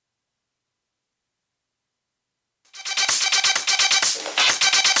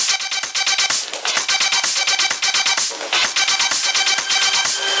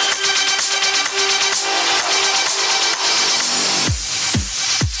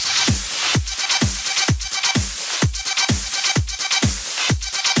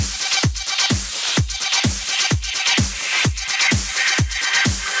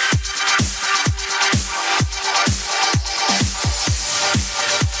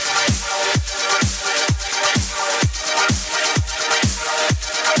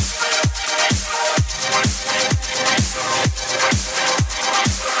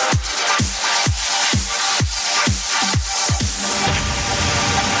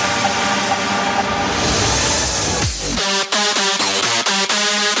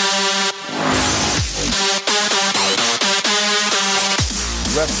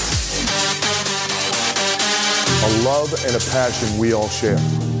love and a passion we all share.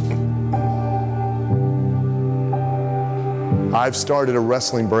 I've started a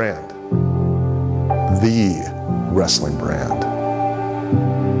wrestling brand. The wrestling brand.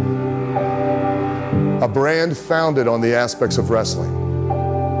 A brand founded on the aspects of wrestling.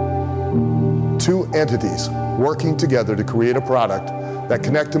 Two entities working together to create a product that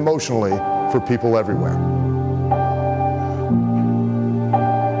connect emotionally for people everywhere.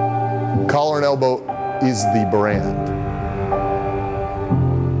 Collar and Elbow is the brand.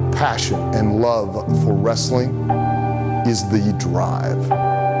 Passion and love for wrestling is the drive.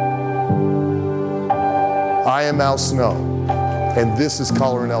 I am Al Snow, and this is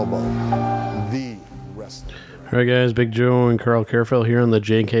Collar and Elbow, the wrestling. All right, guys, Big Joe and Carl Carefell here on the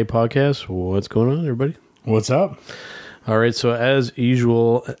J&K podcast. What's going on, everybody? What's up? All right, so as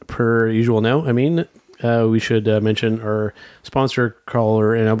usual, we should mention our sponsor,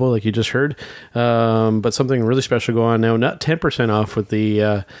 Collar and Elbow, like you just heard. But something really special going on now. Not 10% off with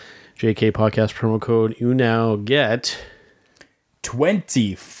the JK podcast promo code. You now get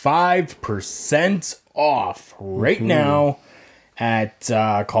 25% off right now at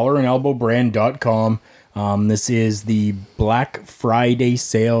collarandelbowbrand.com. This is the Black Friday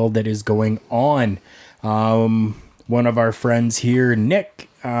sale that is going on. One of our friends here, Nick,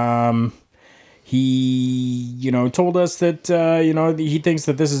 he, told us that, he thinks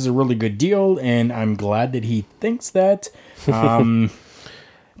that this is a really good deal, and I'm glad that he thinks that.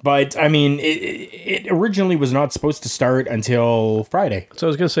 But, I mean, it originally was not supposed to start until Friday. So I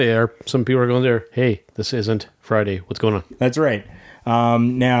was going to say, some people are going there, hey, this isn't Friday. What's going on? That's right.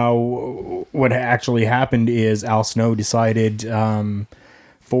 Now, what actually happened is Al Snow decided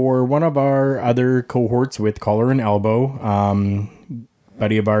for one of our other cohorts with Collar and Elbow,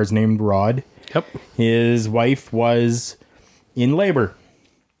 buddy of ours named Rod, yep, his wife was in labor.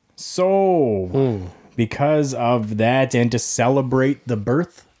 So, because of that, and to celebrate the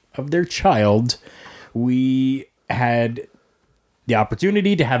birth of their child, we had the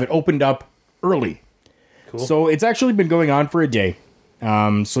opportunity to have it opened up early. Cool. So it's actually been going on for a day.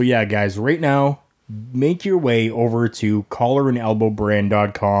 So yeah, guys, right now, make your way over to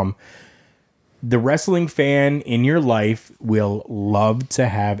collarandelbowbrand.com. The wrestling fan in your life will love to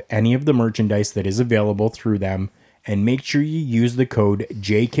have any of the merchandise that is available through them. And make sure you use the code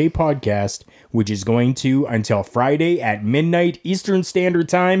JKPodcast, which is going to, until Friday at midnight Eastern Standard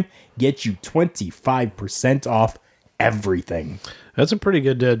Time, get you 25% off everything. That's a pretty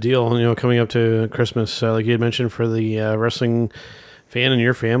good deal, coming up to Christmas. Like you had mentioned, for the wrestling fan in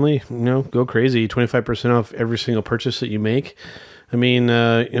your family, go crazy. 25% off every single purchase that you make. I mean,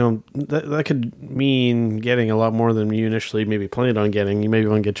 that could mean getting a lot more than you initially maybe planned on getting. You maybe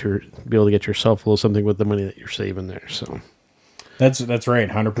want to be able to get yourself a little something with the money that you're saving there. So that's right,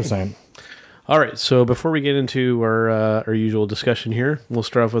 100%. All right, so before we get into our usual discussion here, we'll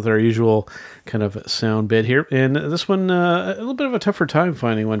start off with our usual kind of sound bit here. And this one, a little bit of a tougher time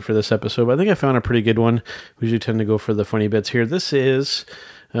finding one for this episode, but I think I found a pretty good one. We usually tend to go for the funny bits here. This is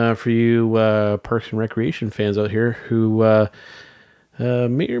for you Parks and Recreation fans out here who...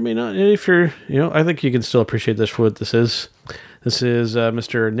 may or may not, if you're, I think you can still appreciate this for what this is. This is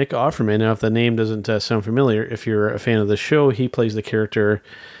Mr. Nick Offerman. Now, if the name doesn't sound familiar, if you're a fan of the show, he plays the character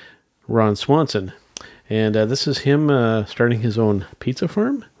Ron Swanson. And this is him starting his own pizza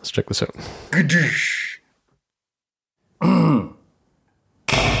farm. Let's check this out.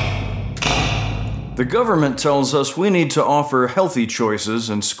 The government tells us we need to offer healthy choices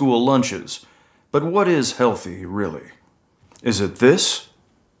in school lunches. But what is healthy, really? Is it this,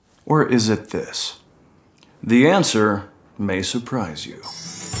 or is it this? The answer may surprise you.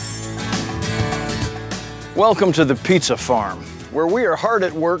 Welcome to the Pizza Farm, where we are hard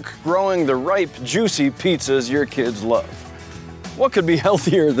at work growing the ripe, juicy pizzas your kids love. What could be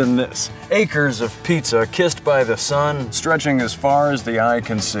healthier than this? Acres of pizza kissed by the sun, stretching as far as the eye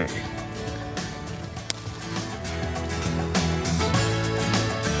can see.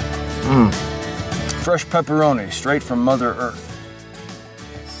 Fresh pepperoni straight from Mother Earth.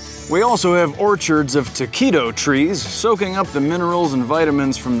 We also have orchards of taquito trees soaking up the minerals and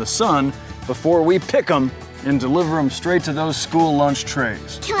vitamins from the sun before we pick them and deliver them straight to those school lunch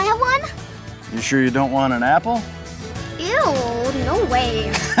trays. Can I have one? You sure you don't want an apple? Ew, no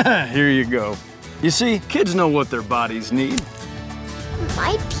way. Here you go. You see, kids know what their bodies need.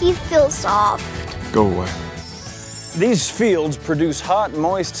 My teeth feel soft. Go away. These fields produce hot,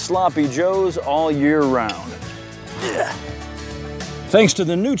 moist, sloppy joes all year round. Yeah. Thanks to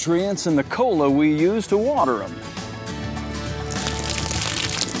the nutrients in the cola we use to water them.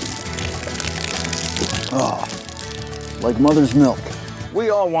 Oh, like mother's milk. We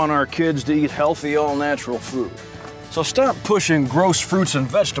all want our kids to eat healthy, all-natural food. So stop pushing gross fruits and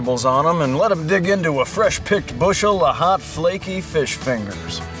vegetables on them and let them dig into a fresh-picked bushel of hot, flaky fish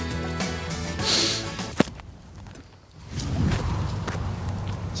fingers.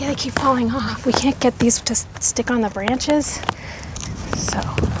 Yeah, they keep falling off. We can't get these to stick on the branches. So,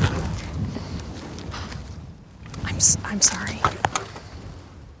 I'm sorry.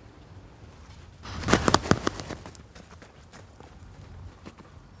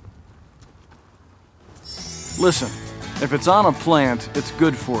 Listen, if it's on a plant, it's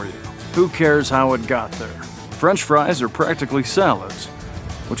good for you. Who cares how it got there? French fries are practically salads,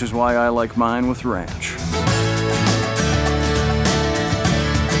 which is why I like mine with ranch.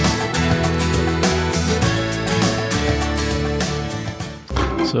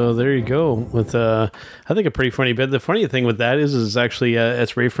 So there you go with I think a pretty funny bit. The funny thing with that is actually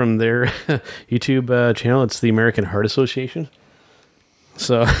it's right from their YouTube channel. It's the American Heart Association.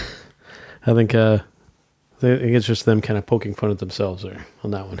 So I think it's just them kind of poking fun at themselves there on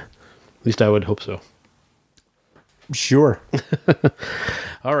that one. At least I would hope so. Sure.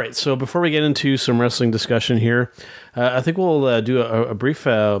 All right, so before we get into some wrestling discussion here, I think we'll do a brief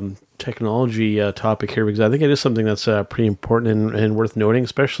technology topic here, because I think it is something that's pretty important and worth noting,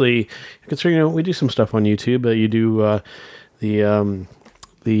 especially considering we do some stuff on YouTube. You do the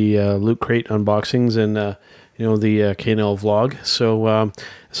Loot Crate unboxings and the KNL vlog. So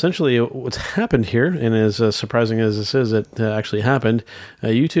essentially, what's happened here, and as surprising as this is, it actually happened.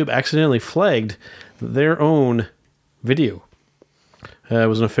 YouTube accidentally flagged their own video. It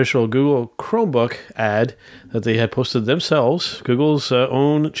was an official Google Chromebook ad that they had posted themselves, Google's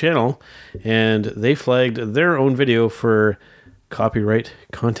own channel, and they flagged their own video for copyright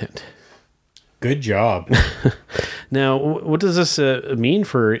content. Good job. Now, what does this mean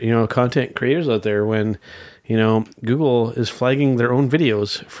for content creators out there when Google is flagging their own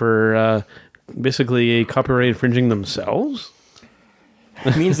videos for basically copyright infringing themselves?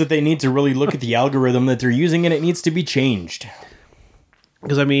 It means that they need to really look at the algorithm that they're using, and it needs to be changed.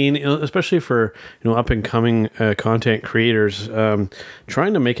 Because especially for up and coming content creators,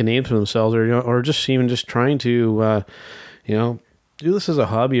 trying to make a name for themselves, or just trying to do this as a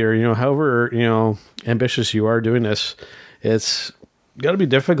hobby, or however ambitious you are doing this, it's got to be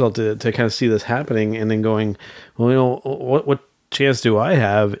difficult to kind of see this happening and then going, well, what chance do I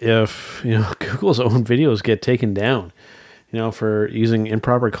have if Google's own videos get taken down, for using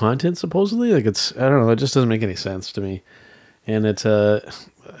improper content supposedly? Like, I don't know, it just doesn't make any sense to me. And it's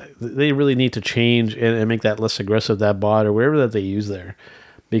they really need to change and make that less aggressive, that bot or whatever that they use there,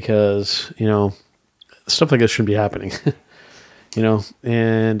 because stuff like this shouldn't be happening.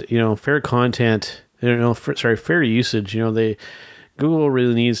 And fair content, fair usage. Google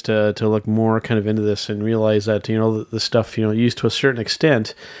really needs to look more kind of into this and realize that the stuff used to a certain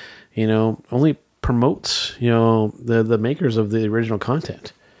extent, only promotes the makers of the original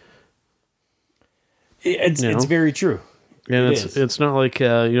content. It's very true. And it's not like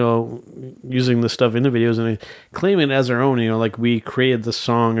using the stuff in the videos and claiming it as their own. Like we created the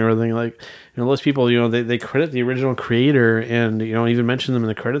song or everything. Like most people, they credit the original creator and even mention them in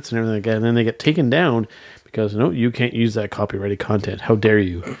the credits and everything like that. And then they get taken down because no, you can't use that copyrighted content. How dare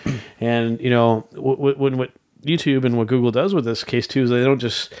you? And what YouTube and what Google does with this case too is they don't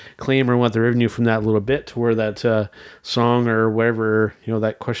just claim or want the revenue from that little bit to where that song or whatever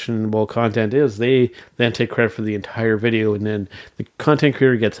that questionable content is. They then take credit for the entire video, and then the content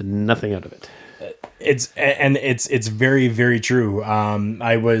creator gets nothing out of it. It's very, very true.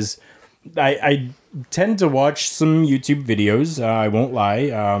 I tend to watch some YouTube videos. I won't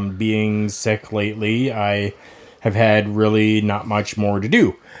lie. Being sick lately, I have had really not much more to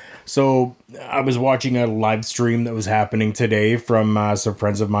do. So I was watching a live stream that was happening today from some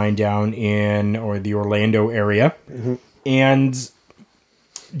friends of mine down in the Orlando area. Mm-hmm. And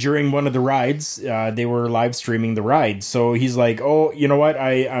during one of the rides, they were live streaming the ride. So he's like, oh, you know what?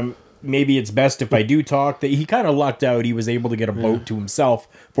 I'm maybe it's best if I do talk. That he kind of lucked out. He was able to get a boat to himself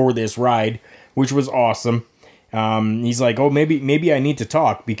for this ride, which was awesome. He's like, oh, maybe I need to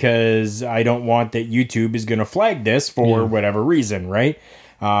talk because I don't want that YouTube is going to flag this for whatever reason, right?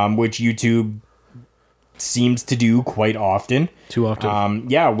 Which YouTube seems to do quite often. Too often.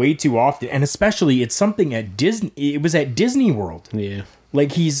 Way too often. And especially it's something at Disney. It was at Disney World. Yeah.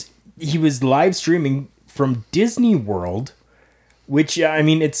 Like he was live streaming from Disney World, which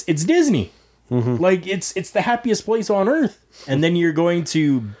it's Disney. Mm-hmm. Like it's the happiest place on earth. And then you're going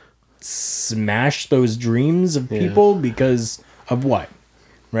to smash those dreams of people because of what?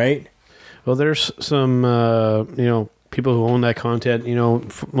 Right? Well, there's some people who own that content,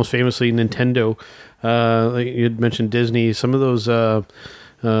 most famously Nintendo, like you'd mentioned Disney, some of those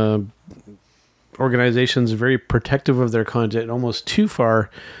organizations very protective of their content, almost too far,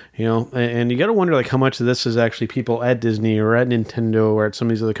 and you got to wonder like how much of this is actually people at Disney or at Nintendo or at some of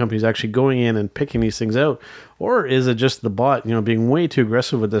these other companies actually going in and picking these things out, or is it just the bot, being way too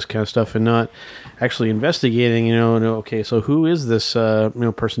aggressive with this kind of stuff and not actually investigating, okay, so who is this,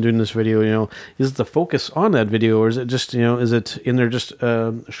 person doing this video, is the focus on that video, or is it just, is it in there just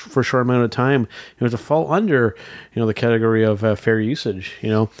for a short amount of time, to fall under, the category of fair usage,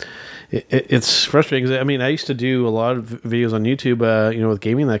 It's frustrating because I used to do a lot of videos on YouTube, with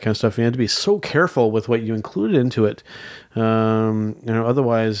gaming, that kind of stuff. You had to be so careful with what you included into it,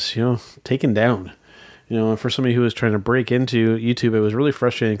 otherwise, taken down. For somebody who was trying to break into YouTube, it was really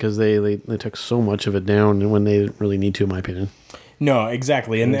frustrating because they took so much of it down when they didn't really need to, in my opinion. No,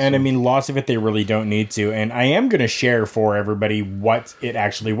 exactly, and I mean, lots of it they really don't need to. And I am going to share for everybody what it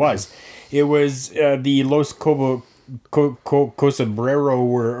actually was. It was the Los Cosabrero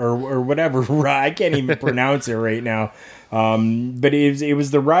or whatever. I can't even pronounce it right now. But it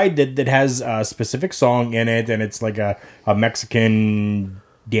was the ride that has a specific song in it, and it's like a Mexican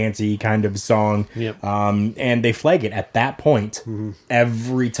dancey kind of song. Yep. And they flag it at that point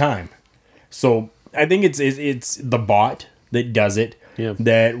every time. So I think it's the bot that does it,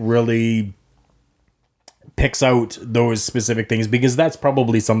 that really picks out those specific things, because that's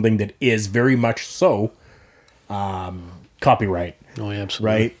probably something that is very much so copyright. Oh, yeah,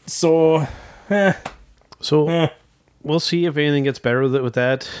 absolutely. Right? So, we'll see if anything gets better with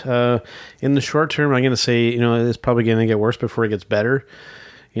that. In the short term, I'm going to say, it's probably going to get worse before it gets better.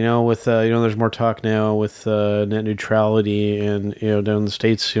 With, there's more talk now with net neutrality and, down in the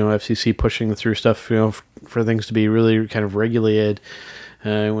States, FCC pushing through stuff, for things to be really kind of regulated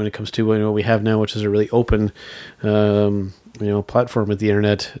when it comes to what we have now, which is a really open, platform with the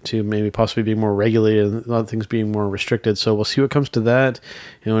internet, to maybe possibly be more regulated and a lot of things being more restricted. So we'll see what comes to that,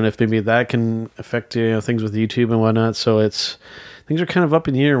 and if maybe that can affect, things with YouTube and whatnot. So things are kind of up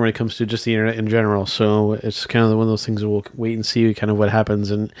in the air when it comes to just the internet in general. So it's kind of one of those things that we'll wait and see kind of what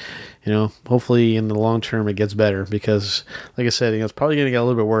happens. And, hopefully in the long term it gets better, because like I said, it's probably going to get a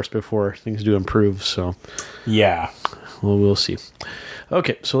little bit worse before things do improve. So yeah, well, we'll see.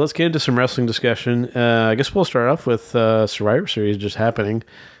 Okay, so let's get into some wrestling discussion. I guess we'll start off with Survivor Series just happening.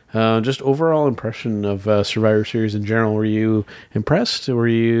 Just overall impression of Survivor Series in general. Were you impressed? Were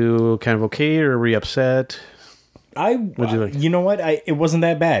you kind of okay, or were you upset? What'd you like? You know what? It wasn't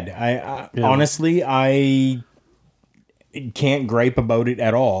that bad. Honestly, I can't gripe about it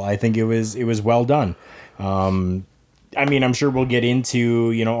at all. I think it was well done. I'm sure we'll get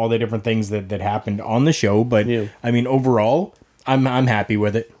into, all the different things that happened on the show, but overall, I'm happy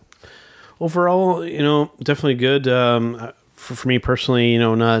with it. Overall, definitely good. For me personally,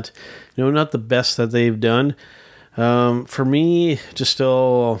 not the best that they've done. For me, just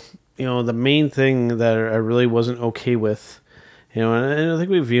still, the main thing that I really wasn't okay with, and I think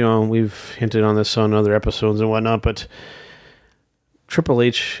we've hinted on this on other episodes and whatnot, but Triple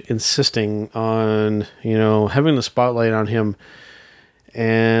H insisting on, having the spotlight on him,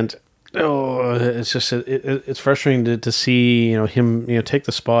 and it's just it's frustrating to see him take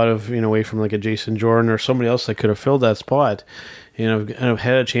the spot of away from like a Jason Jordan or somebody else that could have filled that spot, kind of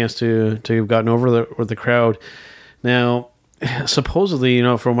had a chance to have gotten over with the crowd. Now, supposedly,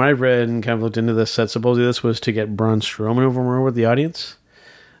 from what I've read and kind of looked into this, that supposedly this was to get Braun Strowman over more with the audience.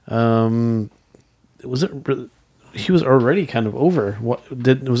 Was it? He was already kind of over.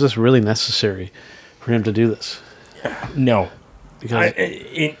 Was this really necessary for him to do this? No. Because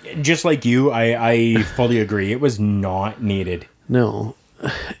just like you, I fully agree. It was not needed. No.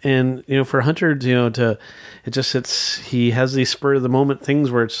 And, for Hunter, he has these spur of the moment things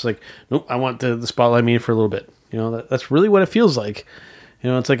where it's like, nope, I want the spotlight me for a little bit. That's really what it feels like.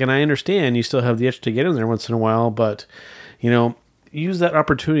 It's like, and I understand you still have the itch to get in there once in a while, but, use that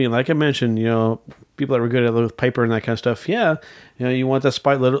opportunity. Like I mentioned, people that were good at with Piper and that kind of stuff. Yeah. You want that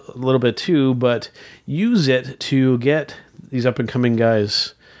spotlight a little bit too, but use it to get these up and coming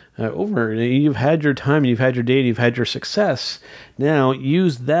guys over. You've had your time, you've had your day, you've had your success. Now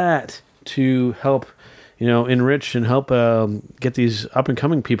use that to help, enrich and help get these up and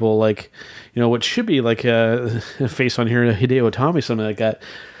coming people, like, what should be like a face on here, Hideo Itami, something like that.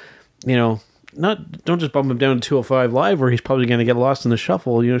 Don't just bump him down to 205 Live where he's probably going to get lost in the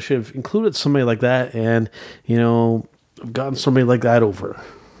shuffle. Should have included somebody like that and, gotten somebody like that over,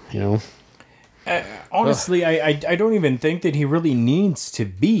 Honestly, I don't even think that he really needs to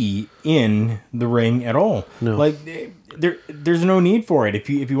be in the ring at all. No. Like, there's no need for it. If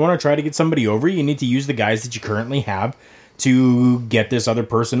you want to try to get somebody over, you need to use the guys that you currently have to get this other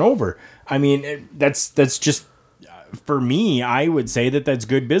person over. I mean, that's just for me, I would say that that's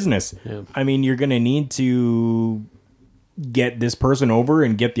good business. Yeah. I mean, you're going to need to get this person over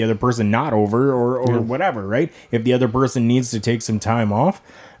and get the other person not over or whatever, right? If the other person needs to take some time off,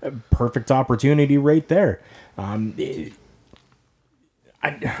 a perfect opportunity right there. I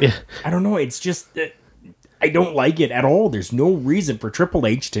don't know. It's just, I don't like it at all. There's no reason for Triple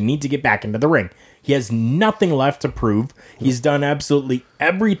H to need to get back into the ring. He has nothing left to prove. He's done absolutely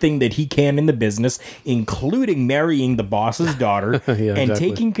everything that he can in the business, including marrying the boss's daughter and exactly.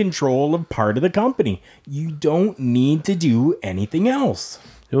 taking control of part of the company. You don't need to do anything else.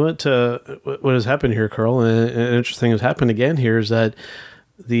 You know what has happened here, Carl, and an interesting thing has happened again here is that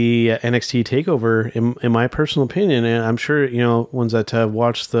the NXT takeover, in my personal opinion, and I'm sure, ones that have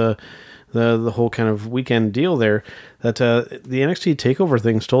watched the whole kind of weekend deal there, that the NXT takeover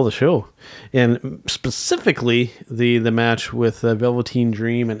thing stole the show, and specifically the match with Velveteen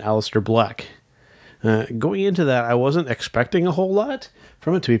Dream and Aleister Black. Going into that, I wasn't expecting a whole lot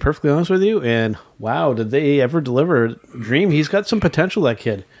from it, to be perfectly honest with you, and wow, did they ever deliver. Dream, he's got some potential, that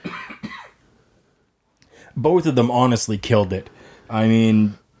kid. Both of them honestly killed it. I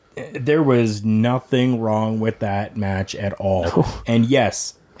mean, there was nothing wrong with that match at all. And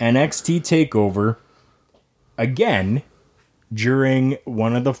yes, NXT TakeOver, again, during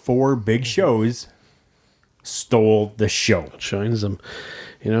one of the 4 big shows, stole the show. It shines them.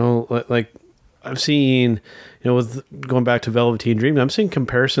 Like I've seen, with going back to Velveteen Dream, I'm seeing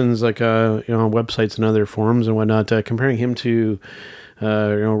comparisons like, on websites and other forums and whatnot, comparing him to,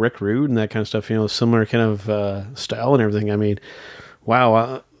 Rick Rude and that kind of stuff, similar kind of style and everything. I mean,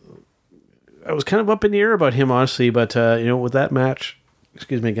 wow. I was kind of up in the air about him, honestly, but, with that match,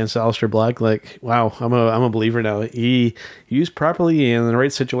 against Aleister Black, like, wow, I'm a believer now. He used properly in the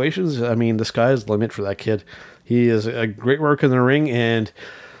right situations. I mean, the sky's the limit for that kid. He is a great worker in the ring, and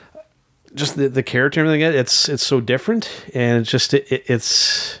just the character and everything. It's so different, and it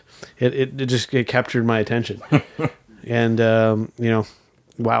just captured my attention. And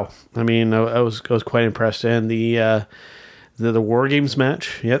wow. I mean, I was quite impressed. And the War Games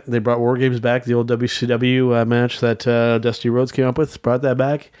match. Yep, they brought War Games back. The old WCW match that Dusty Rhodes came up with, brought that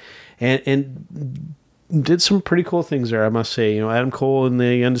back, and did some pretty cool things there, I must say. Adam Cole in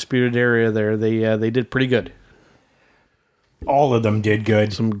the Undisputed Era there, they did pretty good. All of them did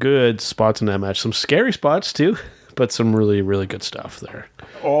good. Some good spots in that match. Some scary spots too, but some really, really good stuff there.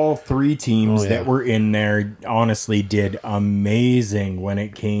 All 3 teams that were in there honestly did amazing when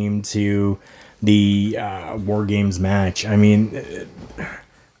it came to the War Games match. I mean,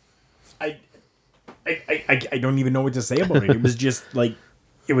 I don't even know what to say about it. It was just like,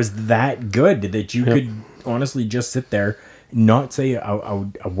 it was that good that you could honestly just sit there, not say a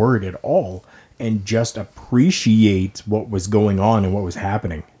word at all, and just appreciate what was going on and what was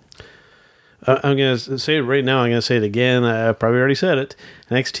happening. I'm going to say it right now. I'm going to say it again. I probably already said it.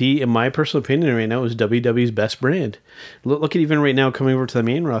 NXT, in my personal opinion, right now is WWE's best brand. Look at even right now coming over to the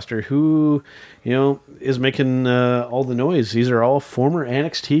main roster, who, is making all the noise. These are all former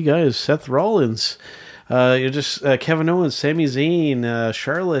NXT guys. Seth Rollins, Kevin Owens, Sami Zayn,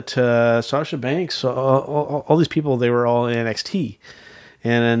 Charlotte, Sasha Banks, all these people, they were all in NXT.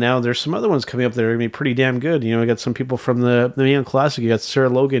 And now there's some other ones coming up that are going to be pretty damn good. We got some people from the Young Classic. You got Sarah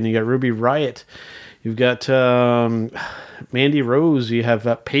Logan. You got Ruby Riott. You've got Mandy Rose. You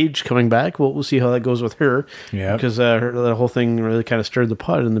have Paige coming back. We'll see how that goes with her. Yeah. Because the whole thing really kind of stirred the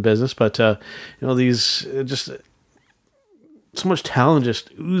pot in the business. But, these just so much talent just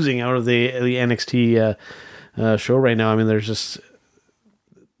oozing out of the NXT show right now. I mean, there's just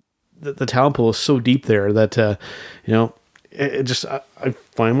the talent pool is so deep there that, it just, I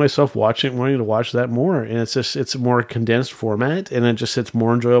find myself wanting to watch that more, and it's a more condensed format, and it's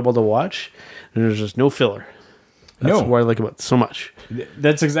more enjoyable to watch, and there's just no filler. That's what I like about it so much.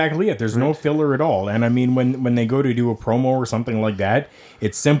 That's exactly it. There's no filler at all. And I mean, when they go to do a promo or something like that,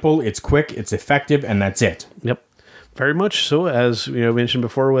 it's simple, it's quick, it's effective, and that's it. Yep, very much so. As mentioned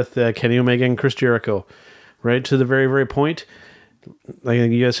before with Kenny Omega and Chris Jericho, right to the very, very point. Like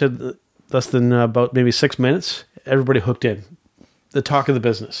you guys said, less than about maybe 6 minutes. Everybody hooked in. The talk of the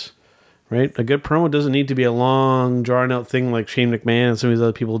business, right? A good promo doesn't need to be a long, drawn-out thing like Shane McMahon and some of these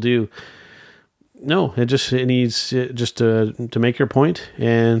other people do. No, it needs just to make your point,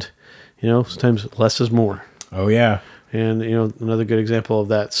 and sometimes less is more. Oh yeah, and another good example of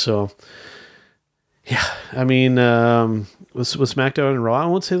that. So yeah, I mean, with SmackDown and Raw, I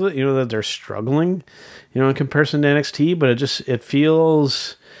won't say that that they're struggling, in comparison to NXT, but it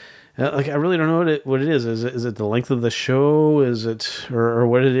feels. Like I really don't know what it is. Is it the length of the show? Is it or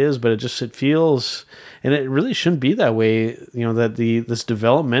what it is? But it feels, and it really shouldn't be that way. That this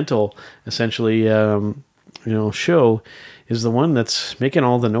developmental essentially show is the one that's making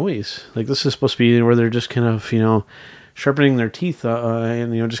all the noise. Like, this is supposed to be where they're just kind of, sharpening their teeth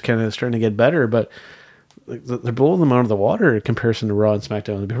and, just kind of starting to get better. But like, they're blowing them out of the water in comparison to Raw and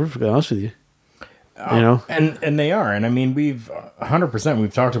SmackDown, to be perfectly honest with you. And they are. And I mean, we've 100%,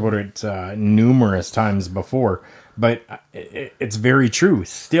 we've talked about it numerous times before, but it's very true.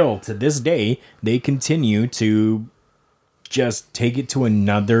 Still, to this day, they continue to just take it to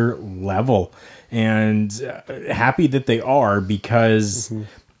another level. And happy that they are, because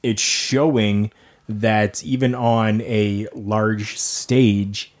it's showing that even on a large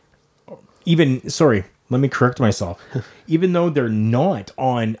stage, let me correct myself. Even though they're not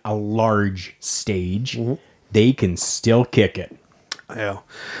on a large stage, they can still kick it. Yeah.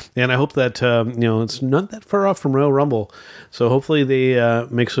 And I hope that, it's not that far off from Royal Rumble. So hopefully they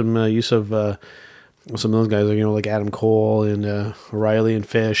make some use of some of those guys, like Adam Cole and O'Reilly and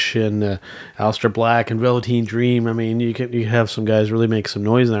Fish and Aleister Black and Velveteen Dream. I mean, you can have some guys really make some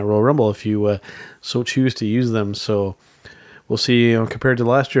noise in that Royal Rumble if you so choose to use them. So we'll see, compared to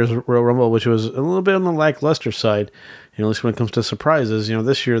last year's Royal Rumble, which was a little bit on the lackluster side, at least when it comes to surprises.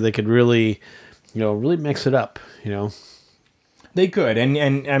 This year they could really, really mix it up, They could,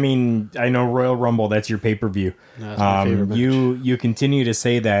 and I mean, I know Royal Rumble, that's your pay-per-view. That's my favorite match. You continue to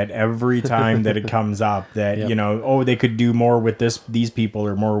say that every time that it comes up, that, they could do more with these people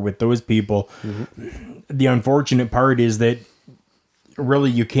or more with those people. The unfortunate part is that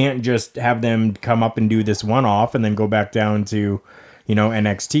really you can't just have them come up and do this one-off and then go back down to,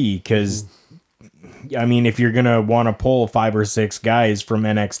 NXT, because I mean, if you're going to want to pull 5 or 6 guys from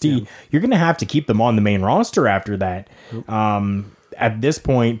NXT, you're going to have to keep them on the main roster after that. At this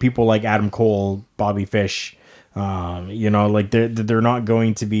point, people like Adam Cole, Bobby Fish, like they're not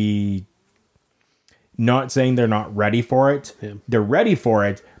going to be, not saying they're not ready for it. Yeah. They're ready for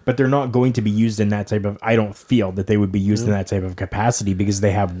it, but they're not going to be used in that type of, I don't feel that they would be used in that type of capacity, because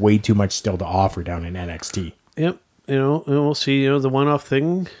they have way too much still to offer down in NXT. Yep. And we'll see, the one-off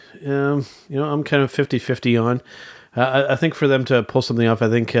thing, I'm kind of 50-50 on. I think for them to pull something off, I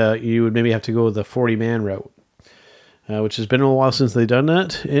think you would maybe have to go with the 40-man route, which has been a while since they've done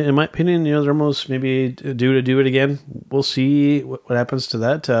that. In my opinion, they're almost maybe due to do it again. We'll see what happens to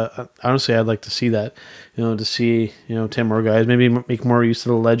that. Honestly, I'd like to see that, to see, 10 more guys, maybe make more use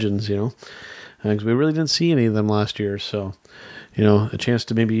of the legends, because we really didn't see any of them last year, so... a chance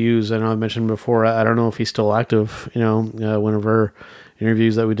to maybe use, I know I mentioned before, I don't know if he's still active, one of our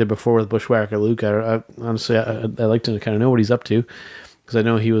interviews that we did before with Bushwhacker Luke, I honestly, I'd like to kind of know what he's up to, because I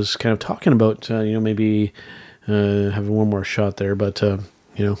know he was kind of talking about, maybe having one more shot there, but,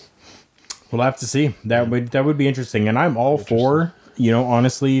 We'll have to see. That would be interesting, and I'm all for,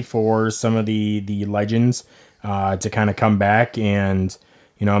 honestly, for some of the legends to kind of come back and...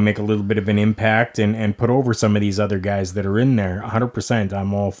 make a little bit of an impact and put over some of these other guys that are in there. 100%,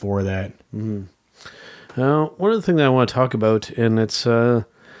 I'm all for that. Mm-hmm. One other thing that I want to talk about, and it's, I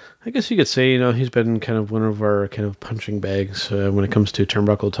guess you could say, he's been kind of one of our kind of punching bags when it comes to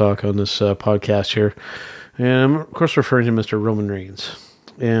turnbuckle talk on this podcast here. And I'm, of course, referring to Mr. Roman Reigns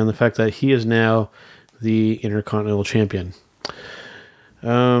and the fact that he is now the Intercontinental Champion.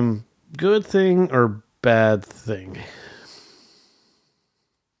 Good thing or bad thing?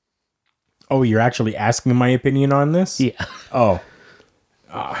 Oh, you're actually asking my opinion on this? Yeah. Oh.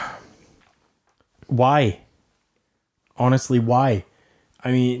 Why? Honestly, why?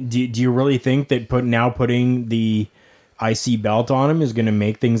 I mean, do you really think that putting the IC belt on him is going to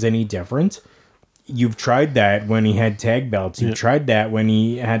make things any different? You've tried that when he had tag belts. You've tried that when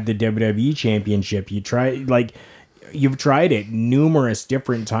he had the WWE Championship. You've tried it numerous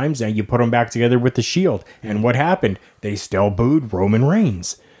different times now. You put them back together with the Shield. And what happened? They still booed Roman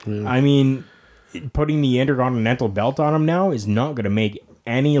Reigns. Yeah. I mean, putting the Intercontinental belt on him now is not going to make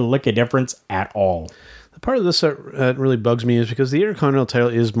any lick of difference at all. The part of this that really bugs me is because the Intercontinental title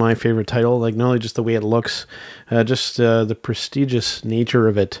is my favorite title. Like, not only just the way it looks, just the prestigious nature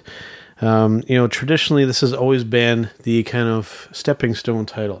of it. Traditionally, this has always been the kind of stepping stone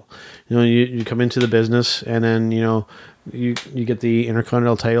title. You come into the business, and then, you get the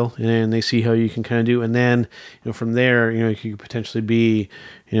Intercontinental title, and they see how you can kind of do. And then, from there, you could potentially be,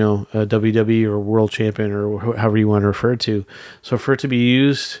 a WWE or World Champion or however you want to refer to. So for it to be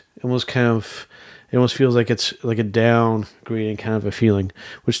used, it almost feels like it's like a downgrading kind of a feeling,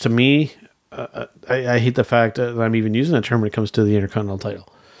 which to me, I hate the fact that I'm even using that term when it comes to the Intercontinental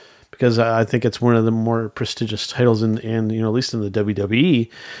title. because I think it's one of the more prestigious titles in at least in the WWE.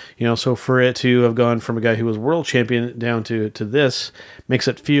 So for it to have gone from a guy who was world champion down to this makes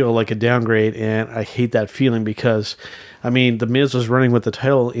it feel like a downgrade, and I hate that feeling because, I mean, The Miz was running with the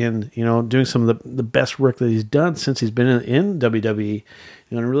title in, doing some of the best work that he's done since he's been in WWE,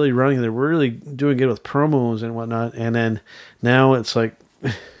 and really running. They're really doing good with promos and whatnot, and then now it's like,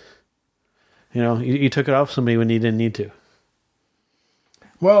 you took it off somebody when you didn't need to.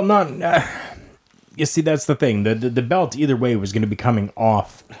 Well, not. You see, that's the thing. The belt either way was going to be coming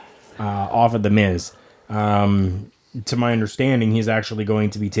off of the Miz. To my understanding, he's actually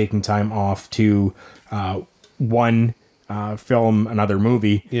going to be taking time off to one, film another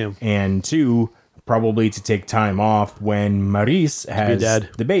movie, and two, probably to take time off when Maurice has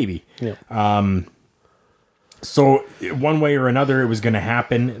the baby. Yeah. So one way or another, it was going to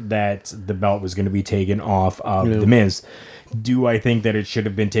happen that the belt was going to be taken off of the Miz. Do I think that it should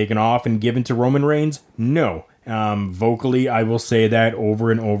have been taken off and given to Roman Reigns? No. Vocally, I will say that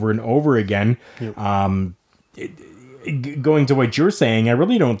over and over and over again. Yep. Going to what you're saying, I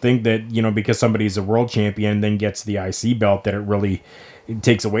really don't think that, because somebody's a world champion and then gets the IC belt, that it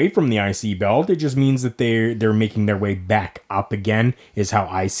takes away from the IC belt. It just means that they're making their way back up again, is how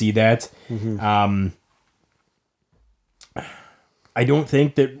I see that. Mm-hmm. I don't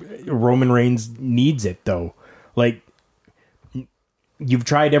think that Roman Reigns needs it, though. Like, you've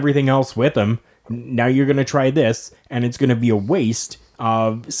tried everything else with him. Now you're going to try this, and it's going to be a waste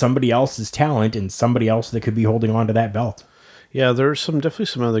of somebody else's talent and somebody else that could be holding on to that belt. Yeah, there's definitely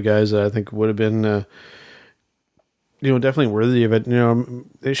some other guys that I think would have been, definitely worthy of it.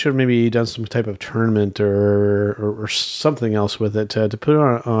 They should have maybe done some type of tournament or something else with it to put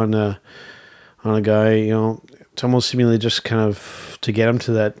on a guy. It's almost seemingly just kind of to get him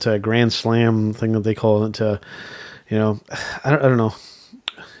to that Grand Slam thing that they call it. I don't know.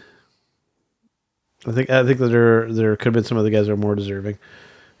 I think that there could have been some other guys that are more deserving,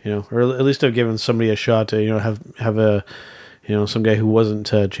 or at least have given somebody a shot to have a some guy who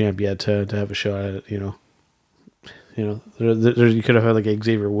wasn't champ yet to have a shot at it. You could have had like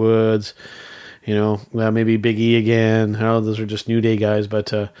Xavier Woods, maybe Big E again. I know those are just New Day guys,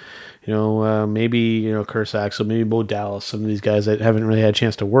 but maybe Curtis Axel, maybe Bo Dallas, some of these guys that haven't really had a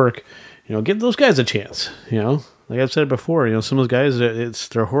chance to work. Give those guys a chance. Like I've said before, some of those guys,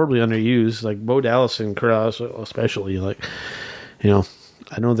 they're horribly underused. Like Bo Dallas and Curtis, especially. Like,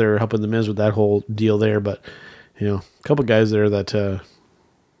 I know they're helping the Miz with that whole deal there, but a couple guys there that, I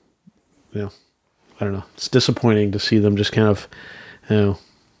don't know. It's disappointing to see them just kind of,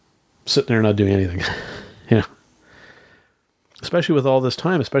 sitting there not doing anything. Especially with all this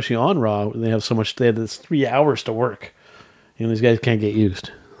time, especially on Raw, they had this 3 hours to work. These guys can't get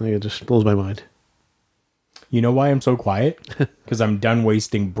used. Like, it just blows my mind. You know why I'm so quiet? Because I'm done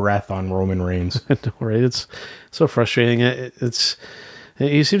wasting breath on Roman Reigns. Right? It's so frustrating.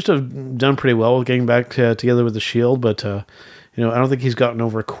 He seems to have done pretty well with getting back together with the Shield, but I don't think he's gotten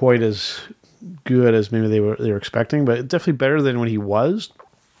over quite as good as maybe they were expecting. But definitely better than when he was.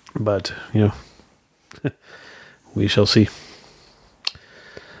 But we shall see.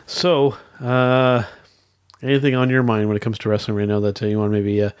 So, anything on your mind when it comes to wrestling right now that you want to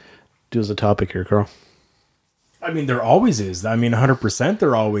maybe do as a topic here, Carl? I mean, there always is. 100%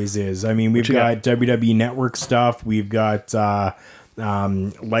 there always is. We've got WWE Network stuff. We've got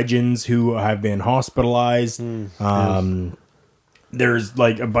legends who have been hospitalized. There's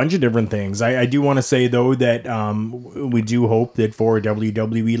like a bunch of different things. I do want to say, though, that we do hope that for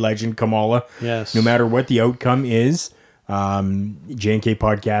WWE legend Kamala, yes, no matter what the outcome is, J&K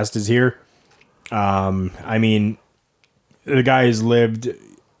Podcast is here. The guy has lived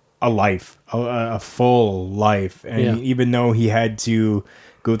a life, a full life. And even though he had to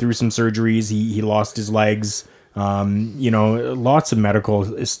go through some surgeries, he lost his legs. Lots of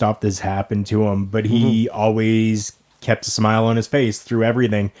medical stuff has happened to him, but he always kept a smile on his face through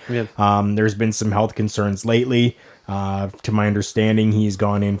everything. Yeah. There's been some health concerns lately. To my understanding, he's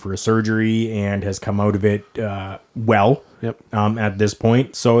gone in for a surgery and has come out of it well. Yep. At this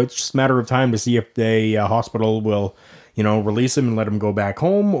point. So it's just a matter of time to see if the hospital will, release him and let him go back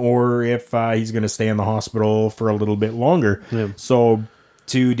home, or if he's going to stay in the hospital for a little bit longer. Yeah. So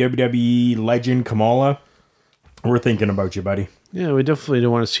to WWE legend Kamala, we're thinking about you, buddy. Yeah, we definitely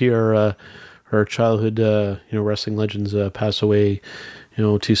don't want to see our childhood, wrestling legends pass away,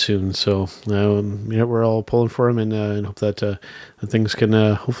 too soon. So, we're all pulling for him and hope that things can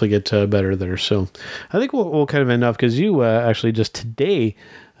hopefully get better there. So, I think we'll kind of end off because you actually just today,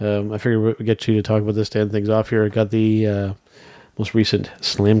 I figured we'd get you to talk about this to end things off here. I got the most recent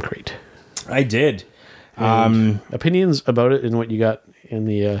Slam Crate. I did. Opinions about it and what you got in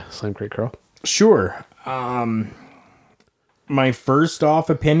the Slime Crate, Carl? Sure. My first off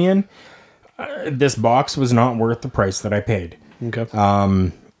opinion, this box was not worth the price that I paid. Okay.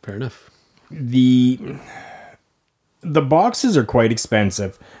 Fair enough. The boxes are quite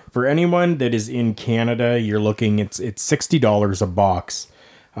expensive. For anyone that is in Canada, you're looking, it's $60 a box.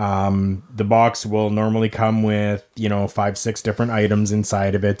 The box will normally come with, 5-6 different items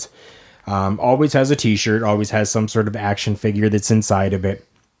inside of it. Always has a t-shirt, always has some sort of action figure that's inside of it.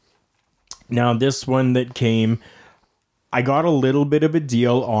 Now, this one that came, I got a little bit of a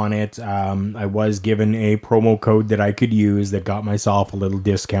deal on it. I was given a promo code that I could use that got myself a little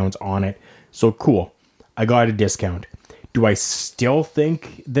discount on it. So cool. I got a discount. Do I still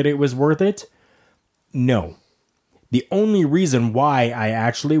think that it was worth it? No. The only reason why I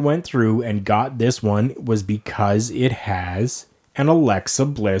actually went through and got this one was because it has an Alexa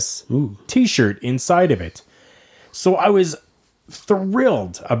Bliss t-shirt inside of it. So I was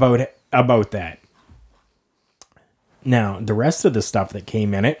thrilled about that. Now, the rest of the stuff that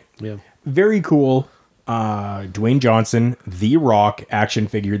came in it, very cool. Dwayne Johnson, The Rock action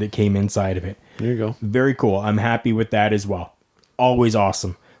figure that came inside of it. There you go. Very cool. I'm happy with that as well. Always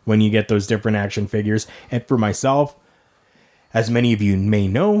awesome when you get those different action figures. And for myself, as many of you may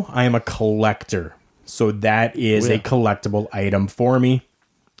know, I am a collector. So that is a collectible item for me.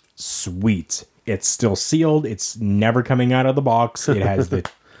 Sweet. It's still sealed. It's never coming out of the box. It has the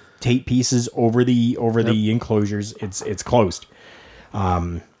tape pieces over the enclosures. It's closed.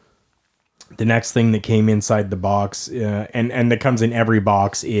 The next thing that came inside the box, and that comes in every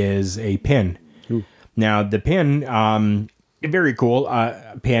box, is a pin. Ooh. Now, the pin, very cool.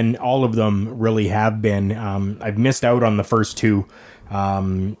 Pin, all of them really have been. I've missed out on the first two,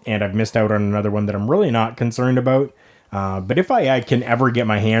 and I've missed out on another one that I'm really not concerned about. But if I can ever get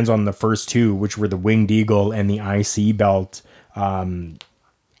my hands on the first two, which were the Winged Eagle and the IC belt,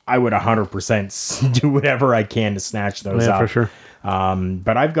 I would 100% do whatever I can to snatch those up. For sure.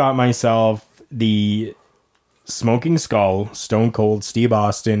 But I've got myself the Smoking Skull Stone Cold Steve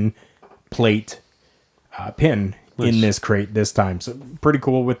Austin plate pin in this crate this time. So pretty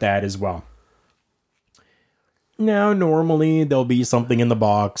cool with that as well. Now, normally there'll be something in the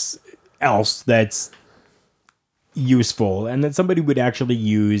box else that's useful and that somebody would actually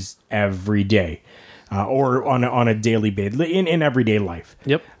use every day. Or on a daily basis, in everyday life.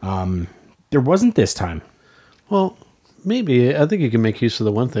 Yep. There wasn't this time. Well, maybe. I think you can make use of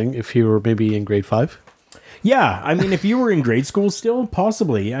the one thing if you were maybe in grade 5. Yeah, I mean, if you were in grade school still,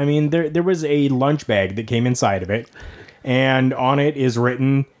 possibly. I mean, there was a lunch bag that came inside of it, and on it is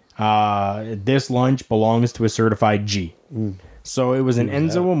written, this lunch belongs to a certified G. So it was an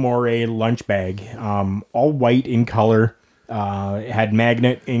Enzo Amore lunch bag, all white in color. It had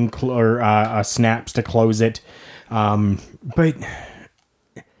magnet snaps to close it. But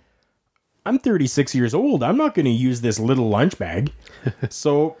I'm 36 years old. I'm not going to use this little lunch bag.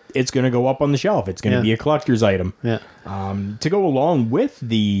 So it's going to go up on the shelf. It's going to be a collector's item. Yeah. To go along with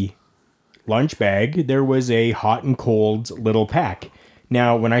the lunch bag, there was a hot and cold little pack.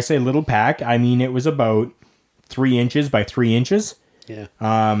 Now, when I say little pack, I mean it was about 3 inches by 3 inches. Yeah.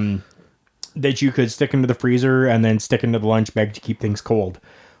 That you could stick into the freezer and then stick into the lunch bag to keep things cold.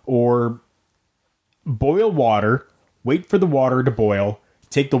 Or boil water, wait for the water to boil,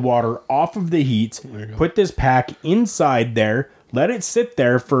 take the water off of the heat, put this pack inside there, let it sit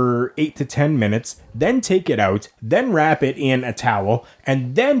there for 8 to 10 minutes, then take it out, then wrap it in a towel,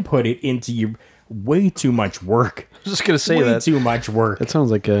 and then put it into your... Way too much work. I was just going to say that. Way too much work. That sounds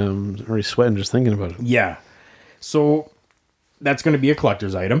like I'm already sweating just thinking about it. Yeah. So that's going to be a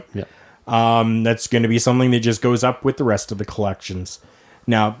collector's item. Yeah. That's going to be something that just goes up with the rest of the collections.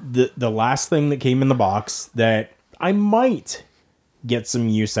 Now, the last thing that came in the box that I might get some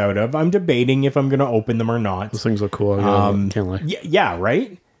use out of, I'm debating if I'm going to open them or not. Those things look cool. Can't lie. Yeah,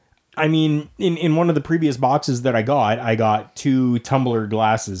 right? I mean, in one of the previous boxes that I got 2 tumbler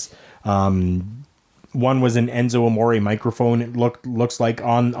glasses. One was an Enzo Amore microphone, it looks like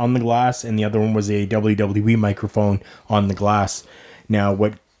on the glass, and the other one was a WWE microphone on the glass. Now,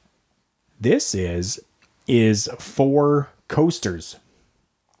 what this is 4 coasters.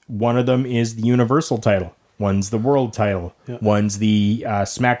 One of them is the Universal title. One's the World title. Yeah. One's the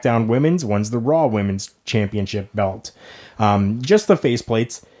SmackDown Women's. One's the Raw Women's Championship belt. Just the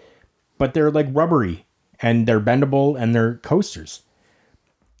faceplates, but they're like rubbery, and they're bendable, and they're coasters.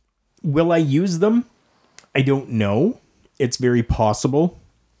 Will I use them? I don't know. It's very possible.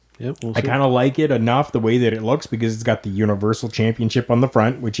 Yep, we'll I kind of like it enough the way that it looks because it's got the Universal Championship on the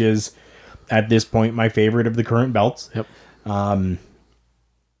front, which is, at this point, my favorite of the current belts. Yep.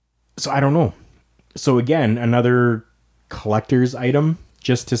 So I don't know. So again, another collector's item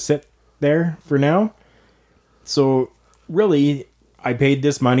just to sit there for now. So really, I paid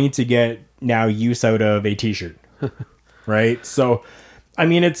this money to get now use out of a t-shirt. Right? So, I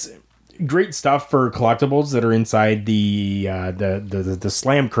mean, it's great stuff for collectibles that are inside the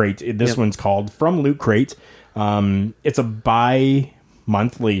Slam Crate. This one's called from Loot Crate. It's a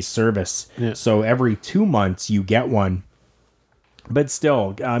bi-monthly service. Yeah. So every 2 months you get one. But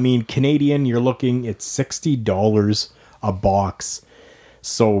still, I mean, Canadian, you're looking at $60 a box.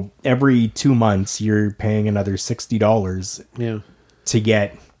 So every 2 months you're paying another $60 Yeah. to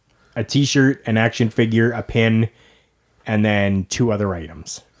get a t-shirt, an action figure, a pin, and then 2 other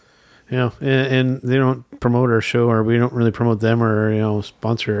items. Yeah, and they don't promote our show, or we don't really promote them, or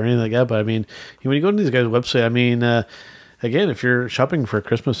sponsor or anything like that. But I mean, when you go to these guys' website, I mean, again, if you're shopping for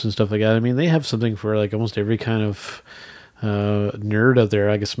Christmas and stuff like that, I mean, they have something for like almost every kind of nerd out there.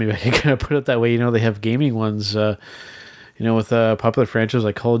 I guess maybe I can kind of put it that way. They have gaming ones. With popular franchises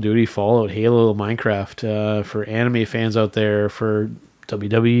like Call of Duty, Fallout, Halo, Minecraft. For anime fans out there, for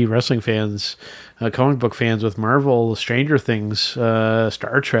WWE wrestling fans, comic book fans with Marvel, Stranger Things,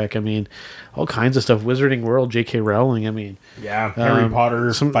 Star Trek. I mean, all kinds of stuff. Wizarding World, J.K. Rowling. I mean, Yeah, Harry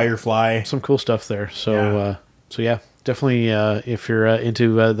Potter, Firefly. Some cool stuff there. So, yeah, definitely if you're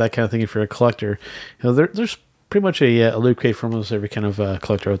into that kind of thing, if you're a collector, there's pretty much a Loot Crate for almost every kind of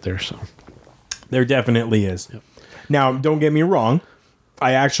collector out there. So There definitely is. Yep. Now, don't get me wrong.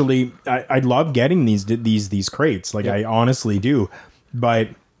 I love getting these crates. Like, I honestly do. But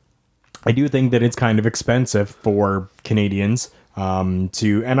I do think that it's kind of expensive for Canadians and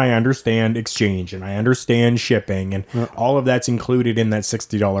I understand exchange and I understand shipping and all of that's included in that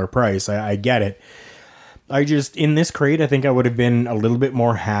 $60 price. I get it. In this crate, I think I would have been a little bit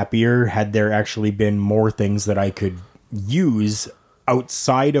more happier had there actually been more things that I could use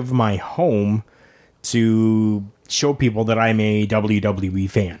outside of my home to show people that I'm a WWE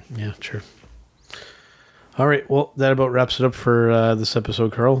fan. yeah, sure. All right, well, that about wraps it up for this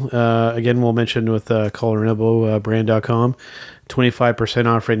episode, Carl. Again, we'll mention with collarandelbowbrand.com, 25%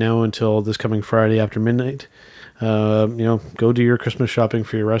 off right now until this coming Friday after midnight. Go do your Christmas shopping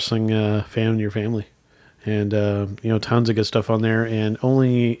for your wrestling fan and your family. And, tons of good stuff on there and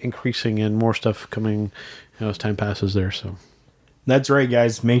only increasing and more stuff coming as time passes there. So That's right,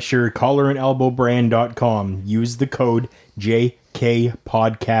 guys. Make sure collarandelbowbrand.com. Use the code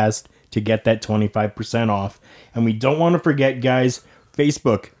JKPodcast to get that 25% off. And we don't want to forget, guys,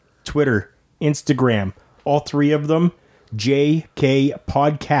 Facebook, Twitter, Instagram, all 3 of them, JK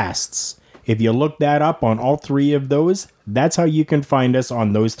Podcasts. If you look that up on all 3 of those, that's how you can find us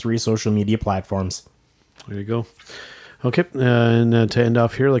on those 3 social media platforms. there you go. Okay, and to end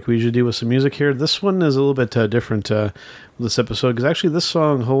off here, like we usually do with some music here, this one is a little bit different this episode, because actually this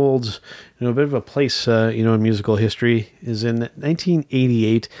song holds a bit of a place in musical history. Is in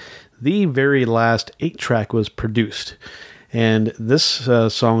 1988, the very last 8-track was produced, and this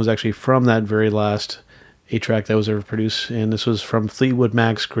song was actually from that very last 8-track that was ever produced, and this was from Fleetwood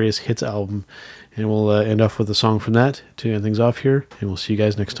Mac's Greatest Hits album, and we'll end off with a song from that to end things off here, and we'll see you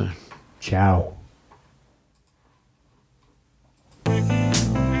guys next time. Ciao.